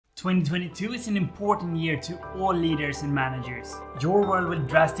2022 is an important year to all leaders and managers. Your world will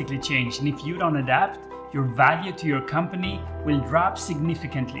drastically change, and if you don't adapt, your value to your company will drop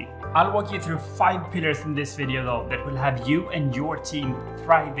significantly. I'll walk you through 5 pillars in this video though that will have you and your team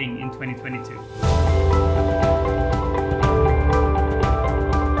thriving in 2022.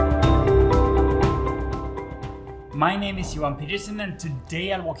 My name is Johan Peterson, and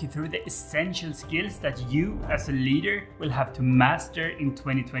today I'll walk you through the essential skills that you as a leader will have to master in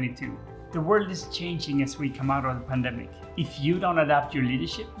 2022. The world is changing as we come out of the pandemic. If you don't adapt your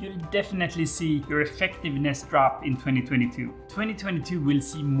leadership, you'll definitely see your effectiveness drop in 2022. 2022 will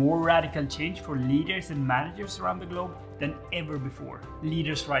see more radical change for leaders and managers around the globe than ever before.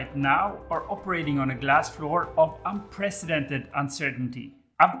 Leaders right now are operating on a glass floor of unprecedented uncertainty.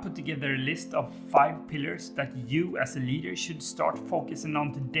 I've put together a list of 5 pillars that you as a leader should start focusing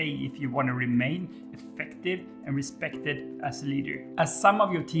on today if you want to remain effective and respected as a leader. As some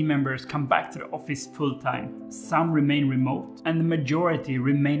of your team members come back to the office full-time, some remain remote, and the majority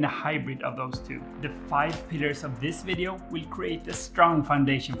remain a hybrid of those two. The 5 pillars of this video will create a strong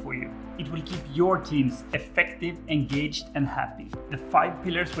foundation for you. It will keep your teams effective, engaged, and happy. The 5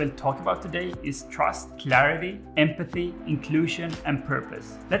 pillars we'll talk about today is trust, clarity, empathy, inclusion, and purpose.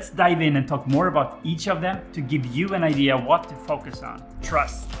 Let's dive in and talk more about each of them to give you an idea what to focus on.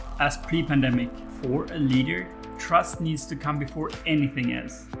 Trust. As pre-pandemic, for a leader, trust needs to come before anything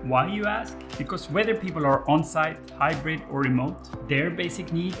else. Why, you ask? Because whether people are on-site, hybrid, or remote, their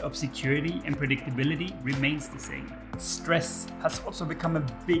basic need of security and predictability remains the same. Stress has also become a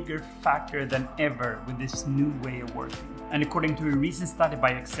bigger factor than ever with this new way of working. And according to a recent study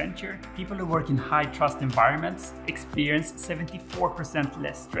by Accenture, people who work in high-trust environments experience 74%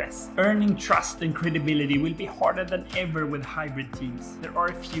 less stress. Earning trust and credibility will be harder than ever with hybrid teams. There are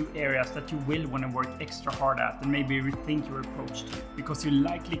a few areas that you will want to work extra hard at and maybe rethink your approach to, because you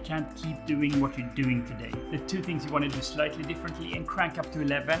likely can't keep doing what you're doing today. The 2 things you want to do slightly differently and crank up to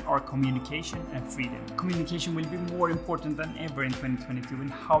 11 are communication and freedom. Communication will be more important than ever in 2022,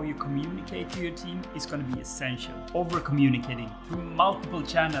 and how you communicate to your team is going to be essential. Over-communicating through multiple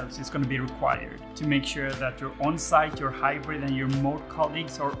channels is going to be required to make sure that your on-site, your hybrid, and your remote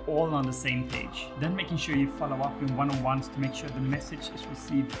colleagues are all on the same page. Then making sure you follow up in one-on-ones to make sure the message is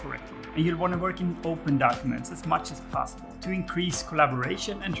received correctly. And you'll want to work in open documents as much as possible to increase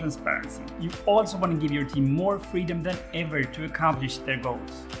collaboration and transparency. You also want to give your team more freedom than ever to accomplish their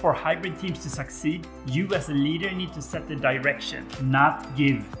goals. For hybrid teams to succeed, you as a leader need to set the direction, not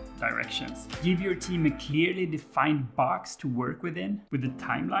give directions. Give your team a clearly defined box to work within, with a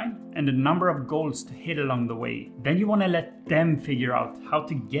timeline and a number of goals to hit along the way. Then you want to let them figure out how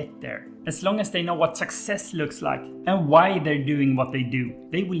to get there. As long as they know what success looks like and why they're doing what they do,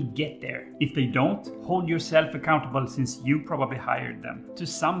 they will get there. If they don't, hold yourself accountable, since you probably hired them. To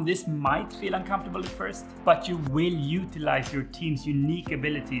some, this might feel uncomfortable at first, but you will utilize your team's unique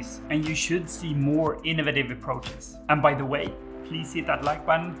abilities, and you should see more innovative approaches. And by the way, please hit that like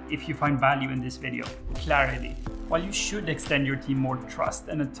button if you find value in this video. Clarity. While you should extend your team more trust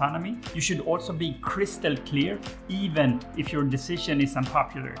and autonomy, you should also be crystal clear, even if your decision is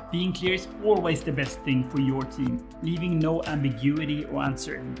unpopular. Being clear is always the best thing for your team, leaving no ambiguity or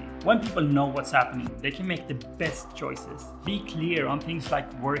uncertainty. When people know what's happening, they can make the best choices. Be clear on things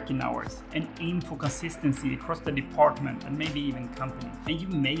like working hours, and aim for consistency across the department and maybe even company. And you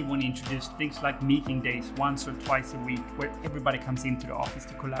may want to introduce things like meeting days once or twice a week, where everybody comes into the office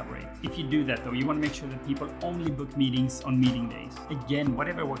to collaborate. If you do that though, you want to make sure that people only book meetings on meeting days. Again,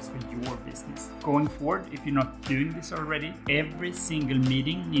 whatever works for your business. Going forward, if you're not doing this already, every single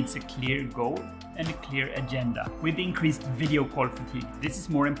meeting needs a clear goal and a clear agenda. With increased video call fatigue, this is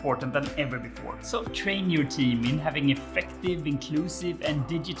more important than ever before. So train your team in having effective, inclusive, and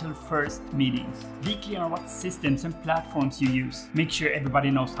digital-first meetings. Be clear on what systems and platforms you use. Make sure everybody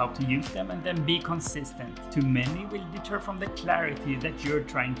knows how to use them, and then be consistent. Too many will deter from the clarity that you're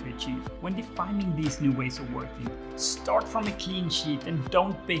trying to achieve. When defining these new ways of working, start from a clean sheet and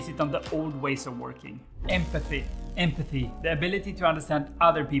don't base it on the old ways of working. Empathy. Empathy, the ability to understand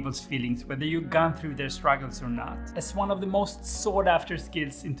other people's feelings, whether you've gone through their struggles or not, as one of the most sought after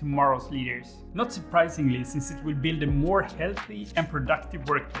skills in tomorrow's leaders. Not surprisingly, since it will build a more healthy and productive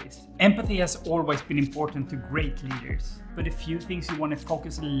workplace. Empathy has always been important to great leaders, but a few things you want to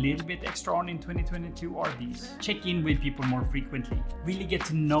focus a little bit extra on in 2022 are these. Check in with people more frequently. Really get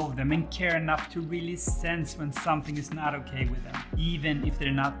to know them and care enough to really sense when something is not okay with them, even if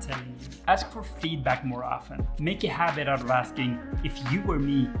they're not telling you. Ask for feedback more often. Make a habit out of asking, if you were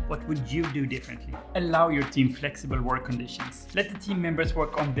me, what would you do differently? Allow your team flexible work conditions. Let the team members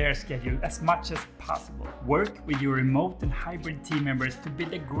work on their schedule as much as possible. Work with your remote and hybrid team members to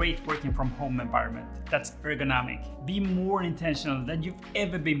build a great working from home environment that's ergonomic. Be more intentional than you've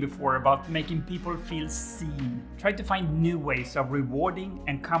ever been before about making people feel seen. Try to find new ways of rewarding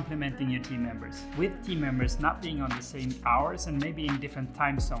and complimenting your team members. With team members not being on the same hours and maybe in different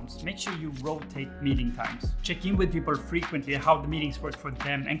time zones, make sure you rotate meeting times. Check in with people frequently how the meetings work for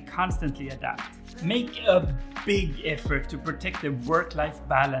them and constantly adapt. Make a big effort to protect the work-life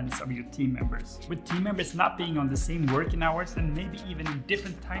balance of your team members. With team members not being on the same working hours and maybe even in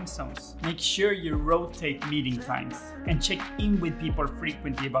different time zones, make sure you rotate meeting times and check in with people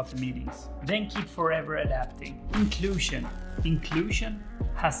frequently about the meetings. Then keep forever adapting. Inclusion. Inclusion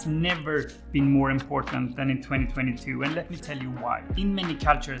has never been more important than in 2022, and let me tell you why. In many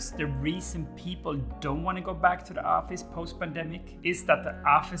cultures, the reason people don't want to go back to the office post-pandemic is that the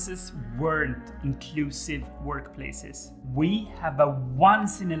offices weren't inclusive workplaces. We have a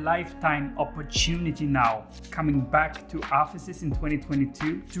once-in-a-lifetime opportunity now, coming back to offices in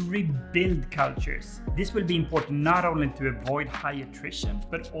 2022, to rebuild cultures. This will be important not only to avoid high attrition,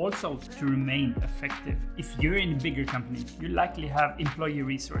 but also to remain effective. If you're in a bigger company, you likely have employee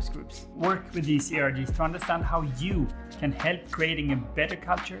resource groups. Work with these ERGs to understand how you can help creating a better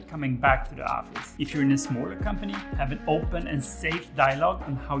culture coming back to the office. If you're in a smaller company, have an open and safe dialogue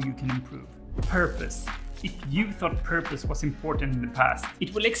on how you can improve. Purpose. If you thought purpose was important in the past,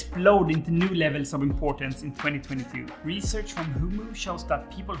 it will explode into new levels of importance in 2022. Research from Humu shows that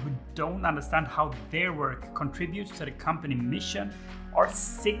people who don't understand how their work contributes to the company mission are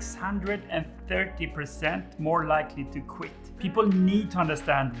 630% more likely to quit. People need to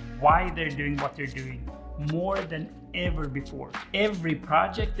understand why they're doing what they're doing more than ever before. Every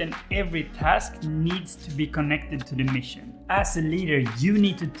project and every task needs to be connected to the mission. As a leader, you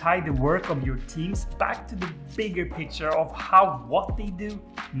need to tie the work of your teams back to the bigger picture of how what they do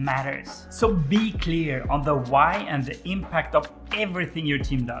matters. So be clear on the why and the impact of everything your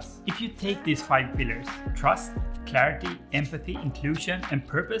team does. If you take these 5 pillars, trust, clarity, empathy, inclusion, and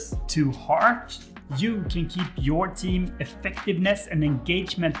purpose, to heart, you can keep your team effectiveness and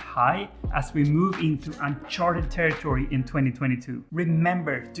engagement high as we move into uncharted territory in 2022.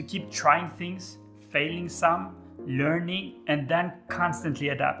 Remember to keep trying things, failing some, learning, and then constantly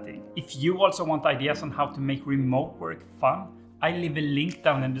adapting. If you also want ideas on how to make remote work fun, I leave a link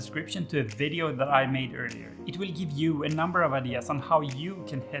down in the description to a video that I made earlier. It will give you a number of ideas on how you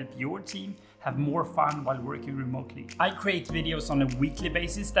can help your team have more fun while working remotely. I create videos on a weekly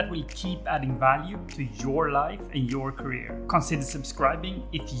basis that will keep adding value to your life and your career. Consider subscribing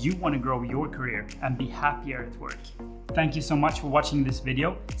if you want to grow your career and be happier at work. Thank you so much for watching this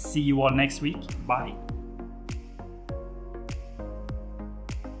video. See you all next week. Bye.